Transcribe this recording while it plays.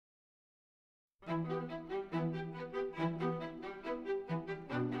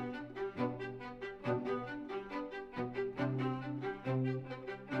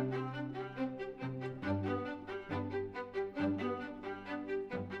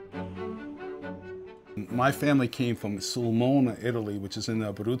My family came from Sulmona, Italy, which is in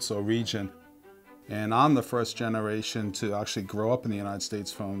the Abruzzo region. And I'm the first generation to actually grow up in the United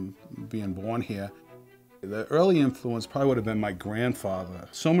States from being born here. The early influence probably would have been my grandfather.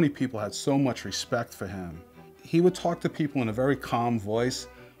 So many people had so much respect for him. He would talk to people in a very calm voice,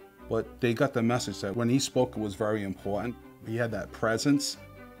 but they got the message that when he spoke, it was very important. He had that presence.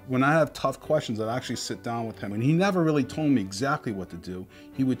 When I have tough questions, I'd actually sit down with him, and he never really told me exactly what to do.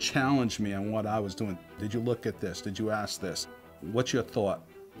 He would challenge me on what I was doing. Did you look at this? Did you ask this? What's your thought?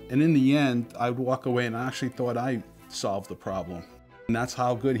 And in the end, I'd walk away and I actually thought I solved the problem. And that's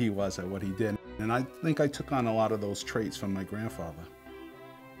how good he was at what he did. And I think I took on a lot of those traits from my grandfather.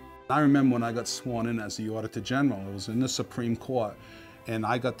 I remember when I got sworn in as the Auditor General, it was in the Supreme Court, and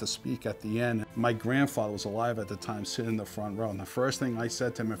I got to speak at the end. My grandfather was alive at the time, sitting in the front row. And the first thing I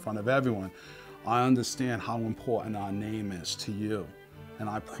said to him in front of everyone, I understand how important our name is to you. And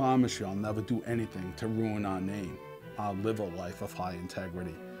I promise you I'll never do anything to ruin our name. I'll live a life of high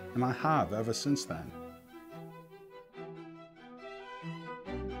integrity. And I have ever since then.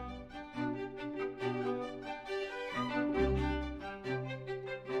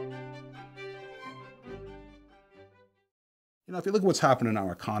 You know, if you look at what's happening in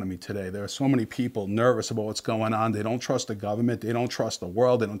our economy today, there are so many people nervous about what's going on. They don't trust the government. They don't trust the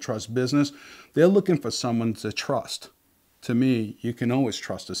world. They don't trust business. They're looking for someone to trust. To me, you can always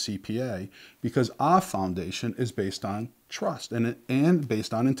trust a CPA because our foundation is based on trust and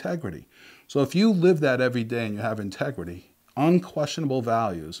based on integrity. So if you live that every day and you have integrity, unquestionable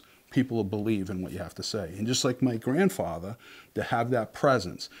values, people will believe in what you have to say. And just like my grandfather, to have that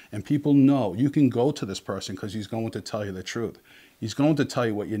presence, and people know you can go to this person because he's going to tell you the truth. He's going to tell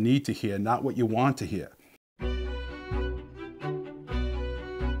you what you need to hear, not what you want to hear.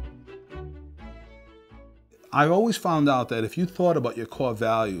 I've always found out that if you thought about your core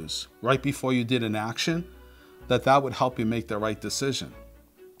values right before you did an action, that would help you make the right decision.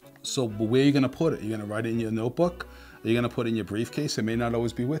 So where are you going to put it? You're going to write it in your notebook? Are you going to put it in your briefcase? It may not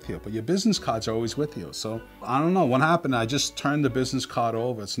always be with you, but your business cards are always with you. So I don't know what happened. I just turned the business card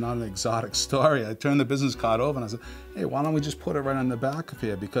over. It's not an exotic story. I turned the business card over and I said, hey, why don't we just put it right on the back of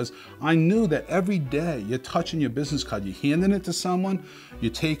here? Because I knew that every day you're touching your business card, you're handing it to someone,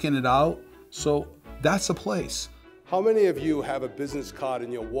 you're taking it out. So that's a place. How many of you have a business card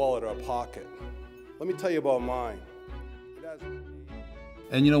in your wallet or pocket? Let me tell you about mine.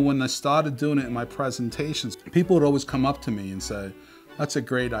 And you know, when I started doing it in my presentations, people would always come up to me and say, that's a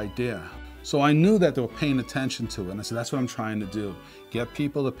great idea. So I knew that they were paying attention to it. And I said, that's what I'm trying to do. Get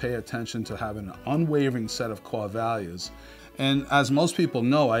people to pay attention to having an unwavering set of core values. And as most people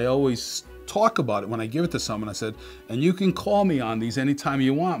know, I always talk about it when I give it to someone. I said, and you can call me on these anytime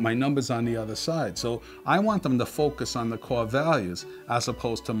you want. My number's on the other side. So I want them to focus on the core values as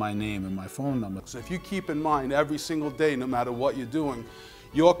opposed to my name and my phone number. So if you keep in mind every single day, no matter what you're doing,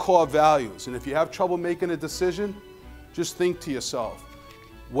 your core values, and if you have trouble making a decision, just think to yourself,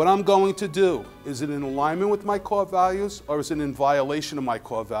 what I'm going to do, is it in alignment with my core values or is it in violation of my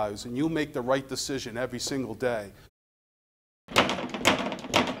core values? And you'll make the right decision every single day.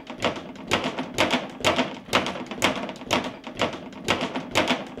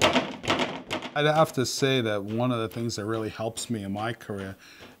 I'd have to say that one of the things that really helps me in my career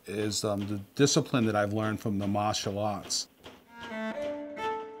is the discipline that I've learned from the martial arts.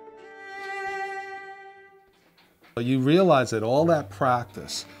 You realize that all that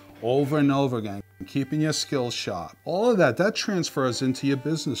practice over and over again, keeping your skills sharp, all of that transfers into your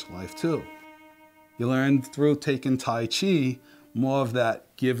business life too. You learn through taking Tai Chi more of that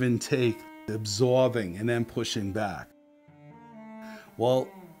give and take, absorbing and then pushing back. Well,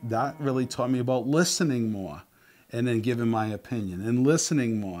 that really taught me about listening more and then giving my opinion, and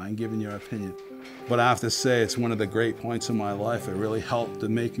listening more and giving your opinion. But I have to say, it's one of the great points in my life. It really helped to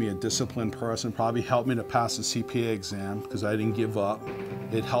make me a disciplined person, probably helped me to pass the CPA exam because I didn't give up.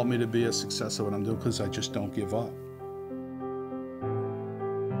 It helped me to be a success at what I'm doing because I just don't give up.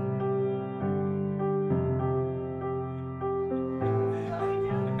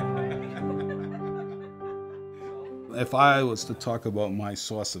 If I was to talk about my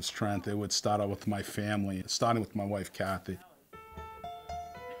source of strength, it would start out with my family, starting with my wife, Kathy.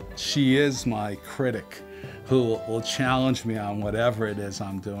 She is my critic who will challenge me on whatever it is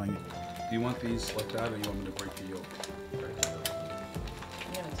I'm doing. Do you want these like that or you want me to break the yolk? I'm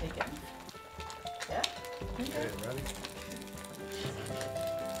going to take it. Yeah? Okay, ready?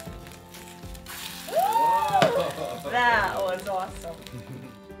 That was awesome.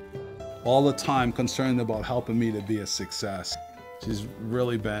 All the time concerned about helping me to be a success. She's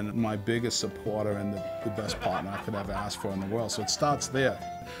really been my biggest supporter and the best partner I could ever ask for in the world. So it starts there.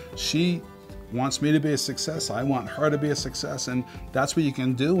 She wants me to be a success. I want her to be a success. And that's what you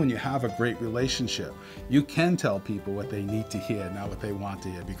can do when you have a great relationship. You can tell people what they need to hear, not what they want to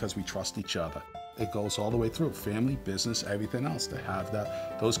hear, because we trust each other. It goes all the way through, family, business, everything else, to have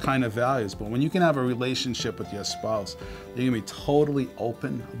those kind of values. But when you can have a relationship with your spouse, you can be totally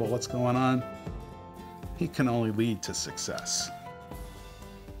open about what's going on. It can only lead to success.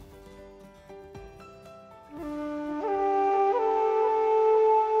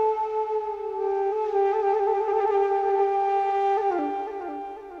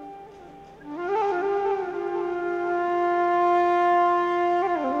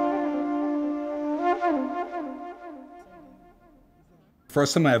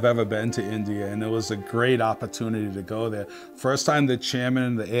 First time I've ever been to India, and it was a great opportunity to go there. First time the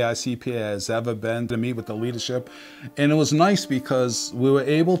chairman of the AICPA has ever been to meet with the leadership. And it was nice because we were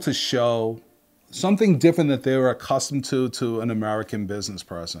able to show something different that they were accustomed to an American business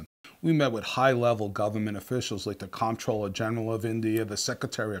person. We met with high-level government officials like the Comptroller General of India, the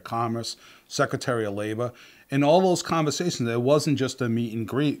Secretary of Commerce, Secretary of Labor. In all those conversations, it wasn't just a meet and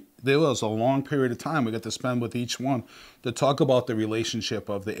greet. There was a long period of time we got to spend with each one to talk about the relationship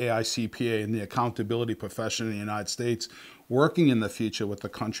of the AICPA and the accountability profession in the United States working in the future with the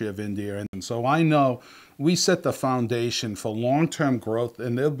country of India. And so I know we set the foundation for long-term growth,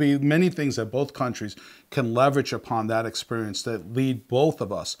 and there'll be many things that both countries can leverage upon that experience that lead both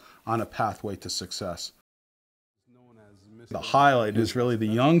of us on a pathway to success. The highlight is really the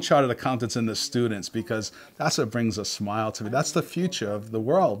young chartered accountants and the students, because that's what brings a smile to me. That's the future of the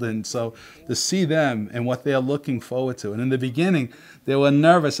world. And so to see them and what they're looking forward to. And in the beginning, they were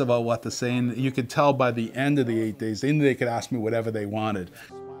nervous about what to say. And you could tell by the end of the 8 days, they knew they could ask me whatever they wanted.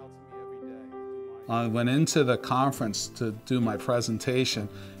 I went into the conference to do my presentation.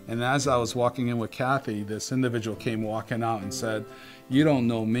 And as I was walking in with Kathy, this individual came walking out and said, "You don't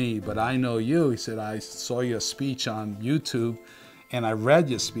know me, but I know you." He said, "I saw your speech on YouTube and I read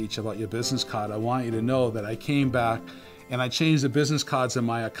your speech about your business card. I want you to know that I came back and I changed the business cards in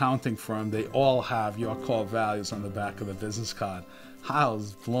my accounting firm. They all have your core values on the back of the business card." I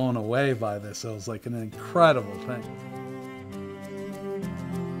was blown away by this. It was like an incredible thing.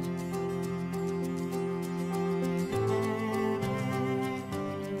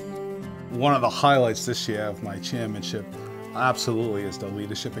 One of the highlights this year of my chairmanship absolutely is the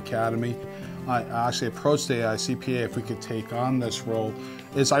Leadership Academy. I actually approached the AICPA if we could take on this role,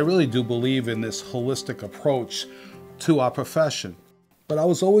 is I really do believe in this holistic approach to our profession. But I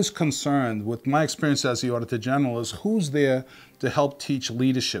was always concerned with my experience as the Auditor General is who's there to help teach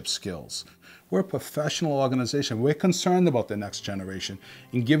leadership skills. We're a professional organization. We're concerned about the next generation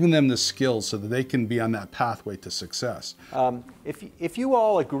and giving them the skills so that they can be on that pathway to success. If you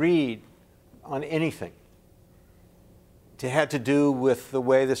all agreed on anything that had to do with the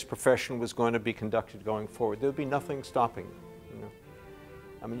way this profession was going to be conducted going forward, there would be nothing stopping you.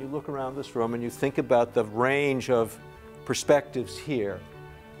 I mean, you look around this room and you think about the range of perspectives here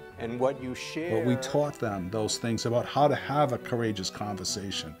and what you share. But we taught them those things about how to have a courageous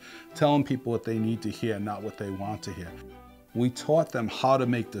conversation, telling people what they need to hear, not what they want to hear. We taught them how to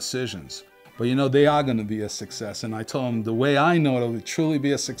make decisions. But you know, they are going to be a success. And I told them the way I know it'll truly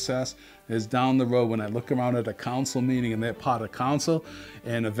be a success is down the road when I look around at a council meeting and they're part of council,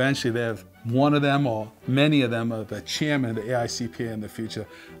 and eventually they have one of them or many of them are the chairman of the AICPA in the future.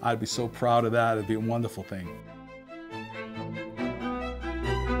 I'd be so proud of that. It'd be a wonderful thing.